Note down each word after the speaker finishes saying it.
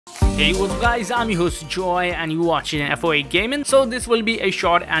Hey, what's up guys, I'm your host Joy and you're watching FOA Gaming. So this will be a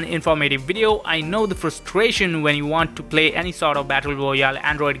short and informative video. I know the frustration when you want to play any sort of Battle Royale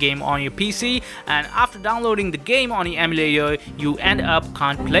Android game on your PC, and after downloading the game on your emulator you end up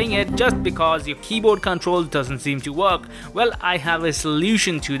can't playing it just because your keyboard control doesn't seem to work. Well, I have a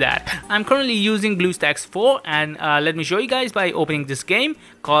solution to that. I'm currently using Bluestacks 4 and let me show you guys by opening this game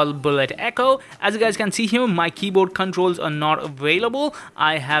called Bullet Echo. As you guys can see here, my keyboard controls are not available.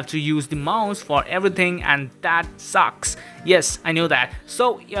 I have to use the mouse for everything and that sucks. Yes, I know that.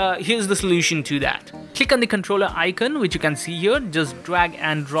 So here's the solution to that. Click on the controller icon which you can see here. Just drag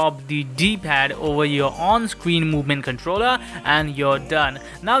and drop the D-pad over your on-screen movement controller and you're done.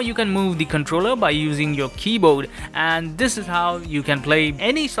 Now you can move the controller by using your keyboard, and this is how you can play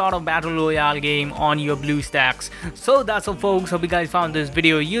any sort of Battle Royale game on your Bluestacks. So that's all folks, hope you guys found this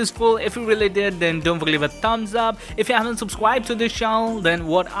video useful. If you really did, then don't forget to leave a thumbs up. If you haven't subscribed to this channel, then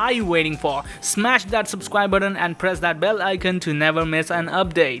what are you waiting for? Smash that subscribe button and press that bell icon to never miss an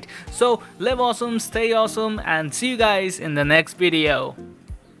update. So live awesome, stay awesome, and see you guys in the next video.